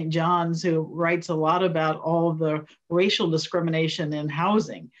friend at St. John's, who writes a lot about all of the racial discrimination in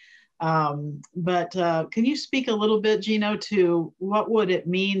housing. But can you speak a little bit, Gino, to what would it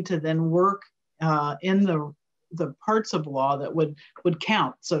mean to then work in the parts of law that would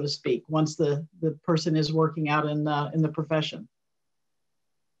count, so to speak, once the person is working out in the profession?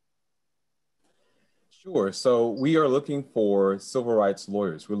 Sure. So we are looking for civil rights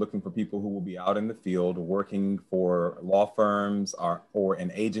lawyers. We're looking for people who will be out in the field working for law firms or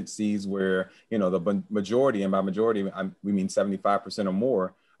in agencies where, you know, the majority, and by majority, we mean 75% or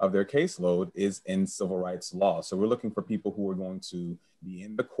more of their caseload is in civil rights law. So we're looking for people who are going to be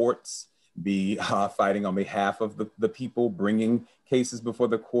in the courts, be fighting on behalf of the people, bringing cases before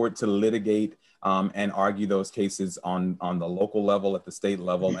the court to litigate and argue those cases on the local level, at the state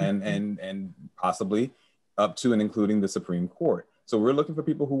level, and possibly up to and including the Supreme Court. So we're looking for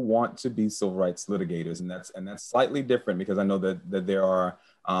people who want to be civil rights litigators, and that's slightly different because I know that there are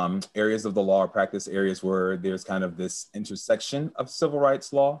areas of the law or practice areas where there's kind of this intersection of civil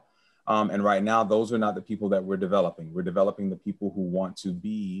rights law. And right now, those are not the people that we're developing. We're developing the people who want to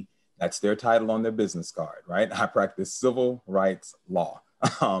be, that's their title on their business card, right? I practice civil rights law.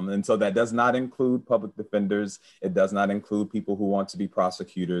 And so that does not include public defenders. It does not include people who want to be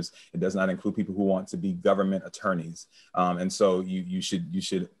prosecutors. It does not include people who want to be government attorneys. And so you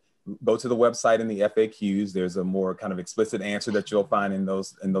should go to the website in the FAQs. There's a more kind of explicit answer that you'll find in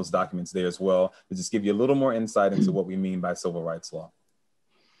those documents there as well, to just give you a little more insight into what we mean by civil rights law.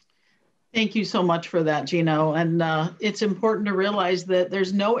 Thank you so much for that, Gino. And it's important to realize that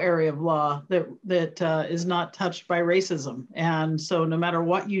there's no area of law that is not touched by racism. And so no matter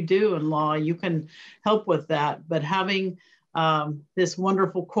what you do in law, you can help with that. But having this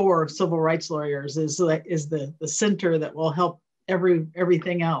wonderful core of civil rights lawyers is the center that will help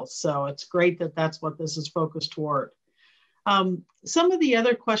everything else. So it's great that that's what this is focused toward. Some of the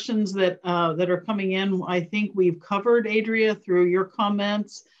other questions that are coming in, I think we've covered, Adria, through your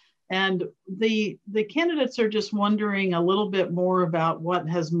comments. And the candidates are just wondering a little bit more about what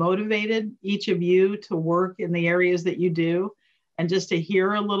has motivated each of you to work in the areas that you do, and just to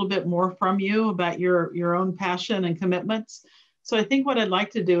hear a little bit more from you about your own passion and commitments. So I think what I'd like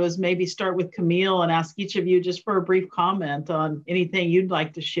to do is maybe start with Camille and ask each of you just for a brief comment on anything you'd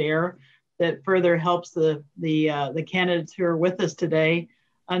like to share that further helps the candidates who are with us today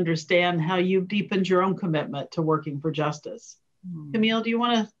understand how you've deepened your own commitment to working for justice. Camille, do you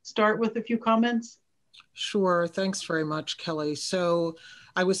want to start with a few comments? Sure. Thanks very much, Kelly. So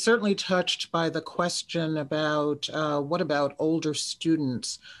I was certainly touched by the question about what about older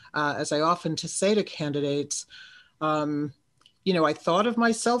students? As I often say to candidates, you know, I thought of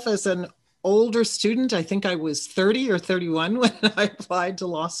myself as an older student. I think I was 30 or 31 when I applied to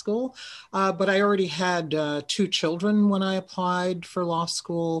law school, but I already had 2 children when I applied for law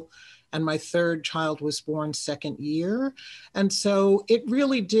school. and my third child was born second year. And so it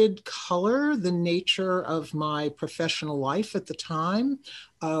really did color the nature of my professional life at the time.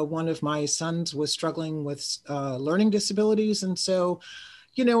 One of my sons was struggling with learning disabilities. And so,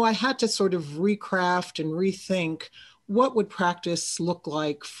 you know, I had to sort of recraft and rethink what would practice look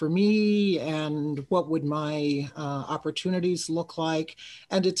like for me and what would my opportunities look like.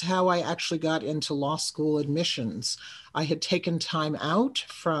 And it's how I actually got into law school admissions. I had taken time out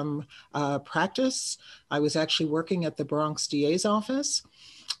from practice. I was actually working at the Bronx DA's office.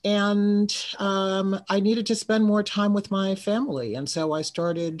 And I needed to spend more time with my family. And so I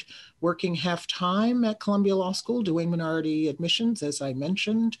started working half-time at Columbia Law School, doing minority admissions, as I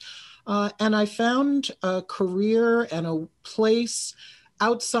mentioned. And I found a career and a place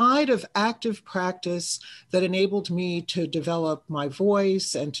outside of active practice that enabled me to develop my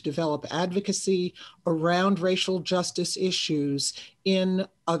voice and to develop advocacy around racial justice issues in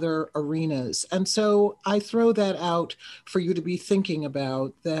other arenas. And so I throw that out for you to be thinking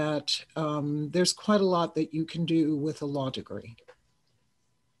about, that there's quite a lot that you can do with a law degree.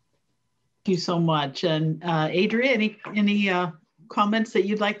 Thank you so much. And Adria, any comments that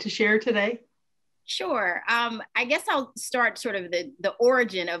you'd like to share today? Sure. I guess I'll start sort of the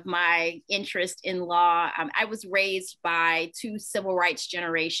origin of my interest in law. I was raised by two civil rights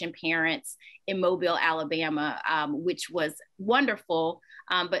generation parents in Mobile, Alabama, which was wonderful,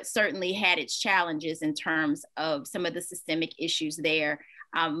 but certainly had its challenges in terms of some of the systemic issues there.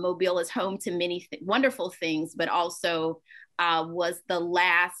 Mobile is home to many wonderful things, but also was the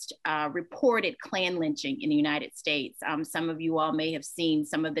last reported Klan lynching in the United States. Some of you all may have seen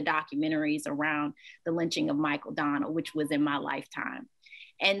some of the documentaries around the lynching of Michael Donnell, which was in my lifetime.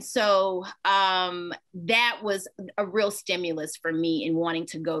 And so that was a real stimulus for me in wanting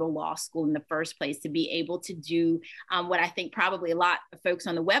to go to law school in the first place, to be able to do what I think probably a lot of folks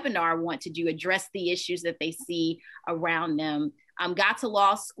on the webinar want to do, address the issues that they see around them. Got to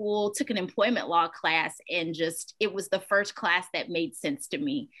law school, took an employment law class, and just, it was the first class that made sense to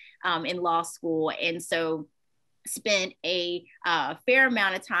me in law school. And so spent a fair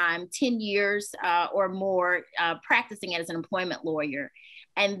amount of time, 10 years or more, practicing as an employment lawyer,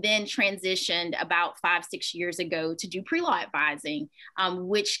 and then transitioned about 5-6 years ago to do pre-law advising,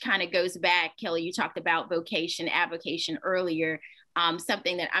 which kind of goes back, Kelly, you talked about vocation, avocation earlier.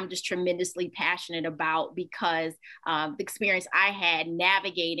 Something that I'm just tremendously passionate about, because the experience I had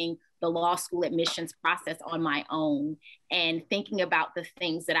navigating the law school admissions process on my own and thinking about the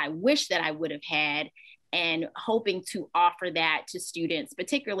things that I wish that I would have had, and hoping to offer that to students,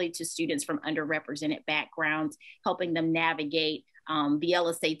 particularly to students from underrepresented backgrounds, helping them navigate the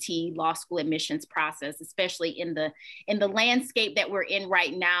LSAT law school admissions process, especially in the landscape that we're in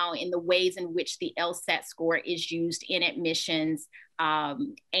right now, in the ways in which the LSAT score is used in admissions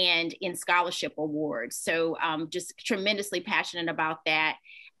and in scholarship awards. So just tremendously passionate about that.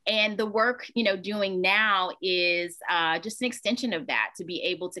 And the work, doing now is just an extension of that, to be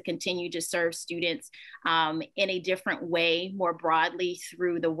able to continue to serve students in a different way, more broadly,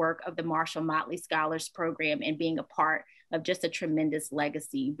 through the work of the Marshall-Motley Scholars Program, and being a part of just a tremendous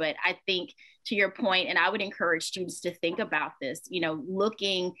legacy. But I think, to your point, and I would encourage students to think about this,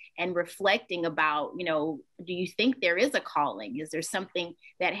 looking and reflecting about, do you think there is a calling? Is there something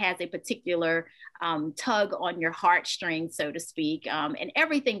that has a particular tug on your heartstrings, so to speak? And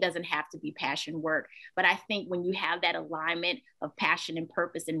everything doesn't have to be passion work, but I think when you have that alignment of passion and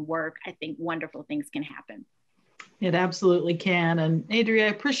purpose in work, I think wonderful things can happen. It absolutely can. And Adria, I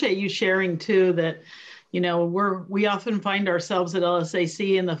appreciate you sharing too that, we often find ourselves at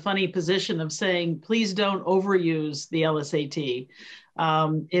LSAC in the funny position of saying, please don't overuse the LSAT.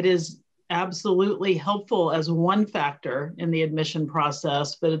 It is absolutely helpful as one factor in the admission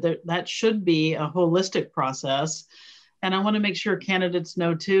process, but that should be a holistic process. And I want to make sure candidates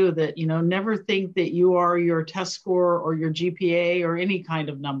know too that, never think that you are your test score or your GPA or any kind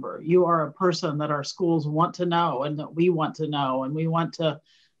of number. You are a person that our schools want to know, and that we want to know, and we want to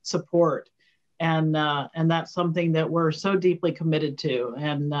support. And that's something that we're so deeply committed to.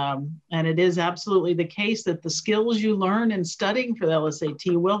 And it is absolutely the case that the skills you learn in studying for the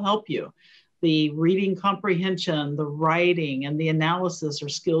LSAT will help you. The reading comprehension, the writing, and the analysis are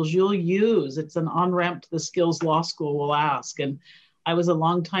skills you'll use. It's an on-ramp to the skills law school will ask. And I was a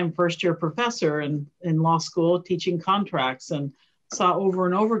longtime first-year professor in law school teaching contracts, and saw over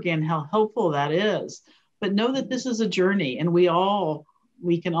and over again how helpful that is. But know that this is a journey, and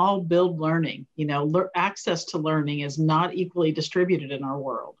we can all build learning. Access to learning is not equally distributed in our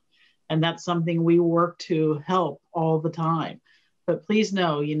world. And that's something we work to help all the time. But please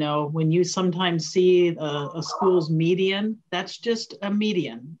know, when you sometimes see a school's median, that's just a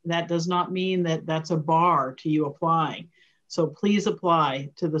median. That does not mean that that's a bar to you applying. So please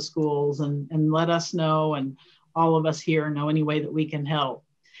apply to the schools and let us know, and all of us here know any way that we can help.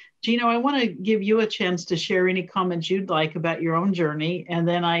 Gino, I want to give you a chance to share any comments you'd like about your own journey. And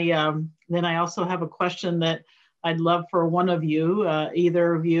then I also have a question that I'd love for one of you,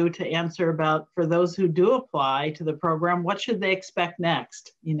 either of you, to answer about, for those who do apply to the program, what should they expect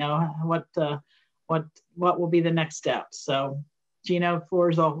next? What will be the next steps? So, Gino, floor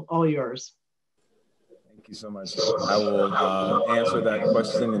is all yours. Thank you so much. I will answer that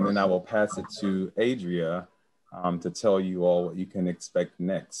question, and then I will pass it to Adria to tell you all what you can expect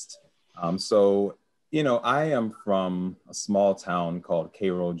next. I am from a small town called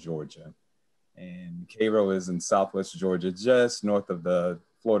Cairo, Georgia. And Cairo is in Southwest Georgia, just north of the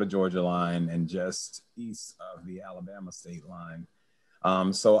Florida-Georgia line and just east of the Alabama state line.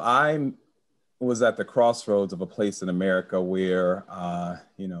 So I was at the crossroads of a place in America where,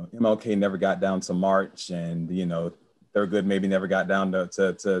 MLK never got down to march, and, Thurgood maybe never got down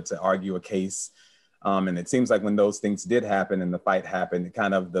to argue a case. And it seems like when those things did happen and the fight happened,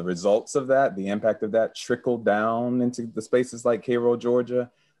 kind of the results of that, the impact of that trickled down into the spaces like Cairo, Georgia.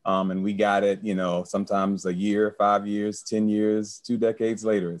 And we got it, sometimes a year, 5 years, 10 years, 2 decades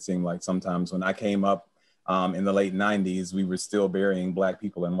later. It seemed like sometimes when I came up in the late 90s, we were still burying Black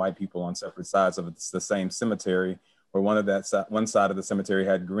people and white people on separate sides of the same cemetery, where one side of the cemetery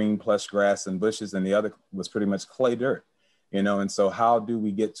had green plush grass and bushes, and the other was pretty much clay dirt, And so how do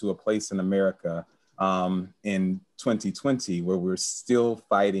we get to a place in America in 2020 where we're still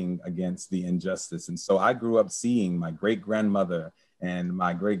fighting against the injustice? And so I grew up seeing my great-grandmother and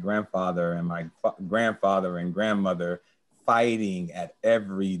my great-grandfather and my grandfather and grandmother fighting at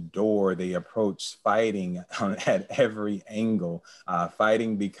every door they approached, fighting at every angle,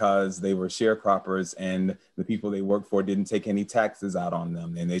 fighting because they were sharecroppers and the people they worked for didn't take any taxes out on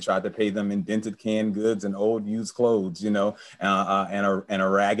them. And they tried to pay them in dented canned goods and old used clothes, and a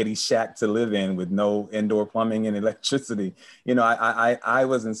raggedy shack to live in with no indoor plumbing and electricity. I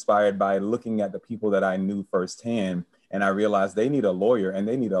was inspired by looking at the people that I knew firsthand. And I realized they need a lawyer, and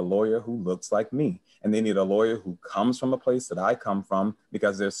they need a lawyer who looks like me. And they need a lawyer who comes from a place that I come from,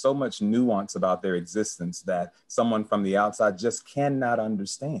 because there's so much nuance about their existence that someone from the outside just cannot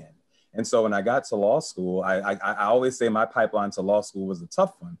understand. And so when I got to law school, I always say my pipeline to law school was a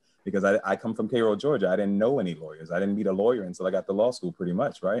tough one, because I come from Cairo, Georgia. I didn't know any lawyers. I didn't meet a lawyer until I got to law school, pretty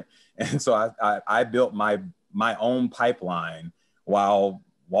much, right? And so I built my own pipeline while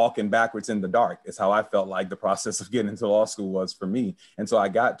walking backwards in the dark. Is how I felt like the process of getting into law school was for me. And so I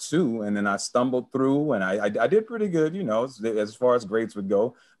got 2, and then I stumbled through, and I did pretty good, as far as grades would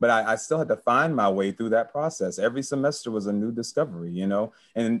go, but I still had to find my way through that process. Every semester was a new discovery,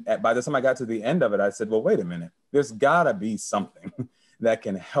 and by the time I got to the end of it, I said, well, wait a minute, there's gotta be something that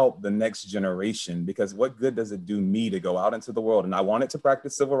can help the next generation, because what good does it do me to go out into the world? And I wanted to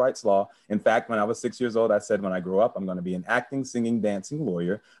practice civil rights law. In fact, when I was 6 years old, I said, when I grow up, I'm going to be an acting, singing, dancing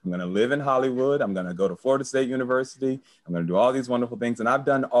lawyer. I'm going to live in Hollywood. I'm going to go to Florida State University. I'm going to do all these wonderful things. And I've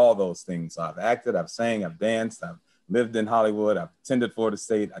done all those things. I've acted, I've sang, I've danced, I've lived in Hollywood, I've attended Florida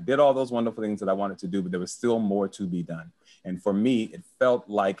State. I did all those wonderful things that I wanted to do, but there was still more to be done. And for me, it felt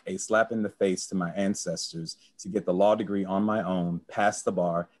like a slap in the face to my ancestors to get the law degree on my own, pass the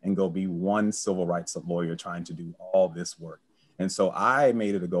bar, and go be one civil rights lawyer trying to do all this work. And so I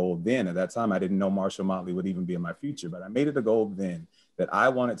made it a goal then. At that time, I didn't know Marshall-Motley would even be in my future, but I made it a goal then that I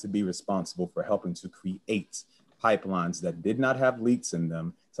wanted to be responsible for helping to create pipelines that did not have leaks in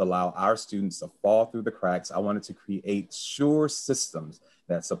them to allow our students to fall through the cracks. I wanted to create sure systems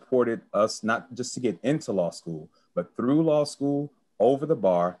that supported us, not just to get into law school, but through law school, over the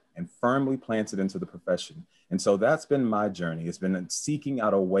bar, and firmly planted into the profession. And so that's been my journey. It's been seeking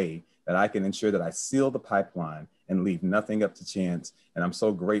out a way that I can ensure that I seal the pipeline and leave nothing up to chance. And I'm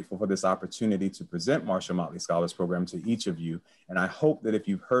so grateful for this opportunity to present Marshall-Motley Scholars Program to each of you. And I hope that if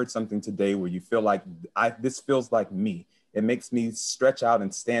you've heard something today where you feel like this feels like me, it makes me stretch out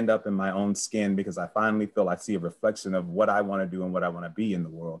and stand up in my own skin, because I finally feel I see a reflection of what I want to do and what I want to be in the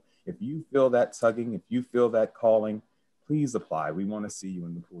world. If you feel that tugging, if you feel that calling, please apply. We want to see you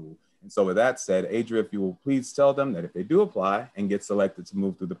in the pool. And so with that said, Adria, if you will please tell them that if they do apply and get selected to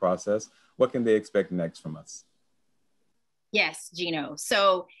move through the process, what can they expect next from us? Yes, Gino.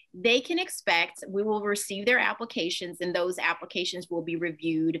 So they can expect, we will receive their applications, and those applications will be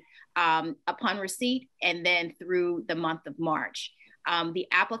reviewed upon receipt and then through the month of March. The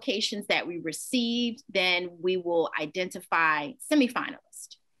applications that we received, then we will identify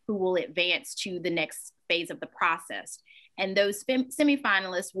semifinalists who will advance to the next phase of the process. And those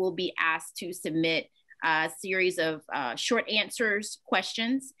semifinalists will be asked to submit a series of short answers,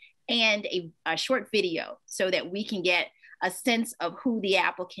 questions, and a short video so that we can get a sense of who the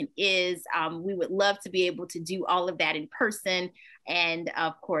applicant is. We would love to be able to do all of that in person. And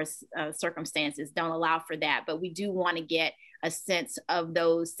of course, circumstances don't allow for that, but we do want to get a sense of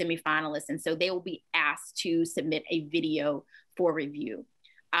those semifinalists. And so they will be asked to submit a video for review.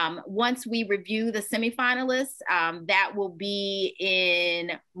 Once we review the semifinalists, that will be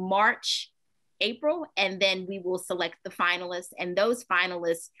in March, April, and then we will select the finalists, and those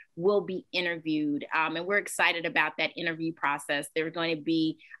finalists will be interviewed. And we're excited about that interview process. There are going to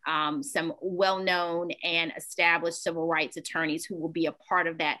be some well-known and established civil rights attorneys who will be a part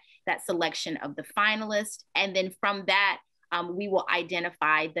of that selection of the finalists. And then from that, we will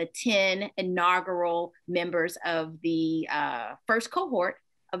identify the 10 inaugural members of the first cohort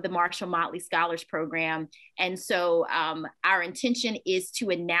of the Marshall-Motley Scholars Program. And so our intention is to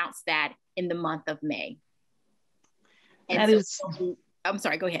announce that in the month of May. And I'm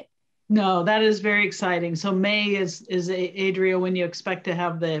sorry, go ahead. No, that is very exciting. So May is Adria, when you expect to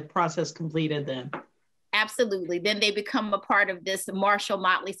have the process completed then? Absolutely. Then they become a part of this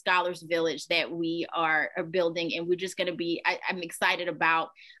Marshall-Motley Scholars Village that we are building. And we're just going to be, I'm excited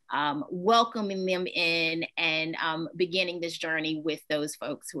about welcoming them in and beginning this journey with those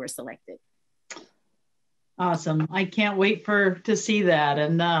folks who are selected. Awesome. I can't wait to see that.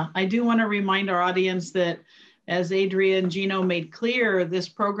 And I do want to remind our audience that, as Adria and Gino made clear, this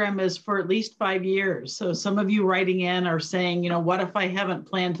program is for at least 5 years. So some of you writing in are saying, what if I haven't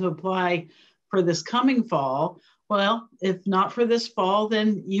planned to apply for this coming fall? Well, if not for this fall,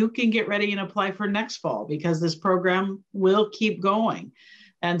 then you can get ready and apply for next fall, because this program will keep going.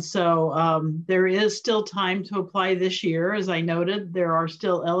 And so there is still time to apply this year. As I noted, there are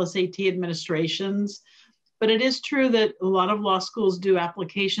still LSAT administrations, but it is true that a lot of law schools do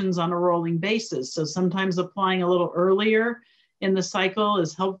applications on a rolling basis. So sometimes applying a little earlier in the cycle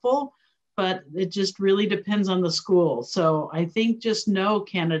is helpful, but it just really depends on the school. So I think just know,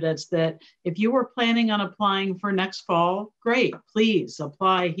 candidates, that if you were planning on applying for next fall, great, please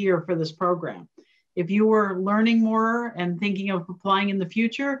apply here for this program. If you were learning more and thinking of applying in the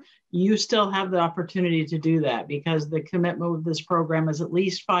future, you still have the opportunity to do that, because the commitment with this program is at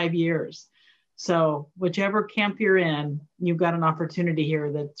least 5 years. So whichever camp you're in, you've got an opportunity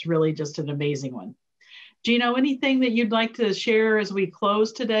here that's really just an amazing one. Gino, anything that you'd like to share as we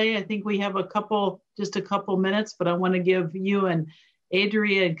close today? I think we have just a couple minutes, but I want to give you and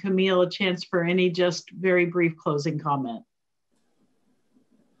Adria and Camille a chance for any just very brief closing comment.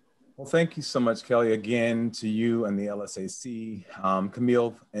 Well, thank you so much, Kelly, again, to you and the LSAC,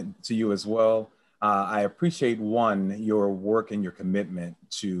 Camille, and to you as well. I appreciate, one, your work and your commitment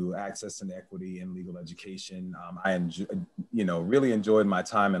to access and equity in legal education. I really enjoyed my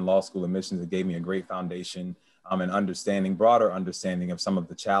time in law school admissions. It gave me a great foundation and broader understanding of some of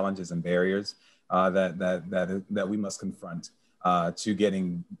the challenges and barriers that we must confront to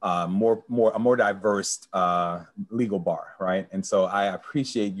getting a more diverse legal bar, right? And so I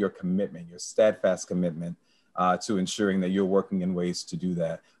appreciate your commitment, your steadfast commitment to ensuring that you're working in ways to do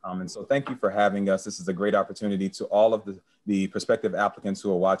that. And so thank you for having us. This is a great opportunity to all of the prospective applicants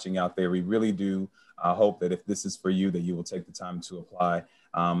who are watching out there. We really do hope that if this is for you, that you will take the time to apply.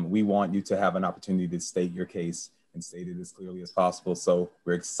 We want you to have an opportunity to state your case and state it as clearly as possible. So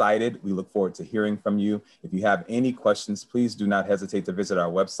we're excited. We look forward to hearing from you. If you have any questions, please do not hesitate to visit our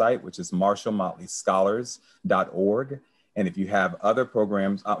website, which is marshallmotleyscholars.org. And if you have other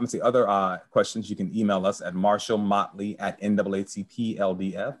programs, other questions, you can email us at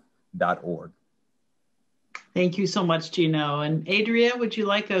marshallmotley@naacpldf.org. Thank you so much, Gino. And Adria, would you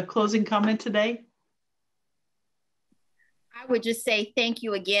like a closing comment today? I would just say thank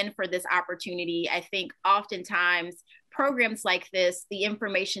you again for this opportunity. I think oftentimes programs like this, the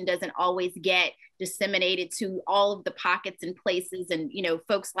information doesn't always get disseminated to all of the pockets and places, and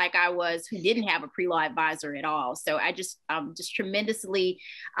folks like I was who didn't have a pre-law advisor at all. So I just tremendously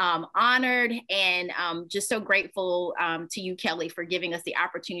honored and just so grateful to you, Kelly, for giving us the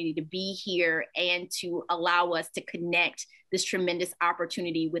opportunity to be here and to allow us to connect this tremendous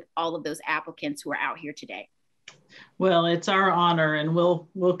opportunity with all of those applicants who are out here today. Well, it's our honor, and we'll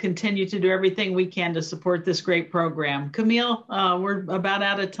continue to do everything we can to support this great program. Camille, we're about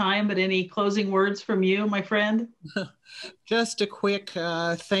out of time, but any closing words from you, my friend? Just a quick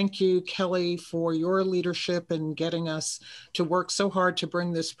thank you, Kelly, for your leadership in getting us to work so hard to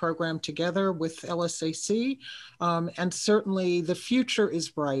bring this program together with LSAC. And certainly the future is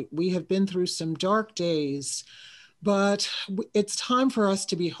bright. We have been through some dark days, But it's time for us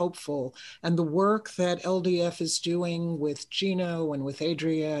to be hopeful. And the work that LDF is doing with Gino and with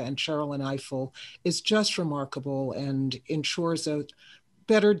Adria and Cheryl and Eiffel is just remarkable and ensures a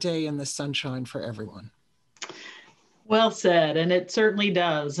better day in the sunshine for everyone. Well said, and it certainly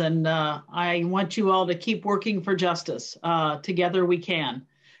does. And I want you all to keep working for justice. Together we can.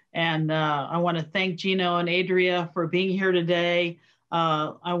 And I want to thank Gino and Adria for being here today.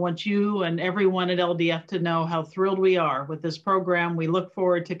 I want you and everyone at LDF to know how thrilled we are with this program. We look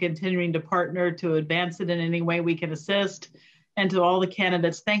forward to continuing to partner to advance it in any way we can assist. And to all the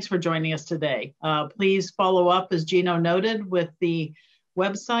candidates, thanks for joining us today. Please follow up, as Gino noted, with the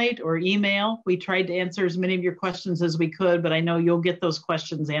website or email. We tried to answer as many of your questions as we could, but I know you'll get those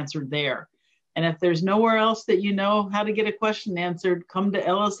questions answered there. And if there's nowhere else that you know how to get a question answered, come to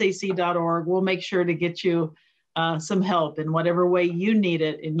lsac.org. We'll make sure to get you some help in whatever way you need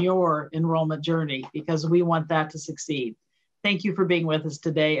it in your enrollment journey, because we want that to succeed. Thank you for being with us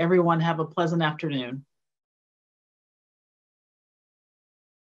today. Everyone have a pleasant afternoon.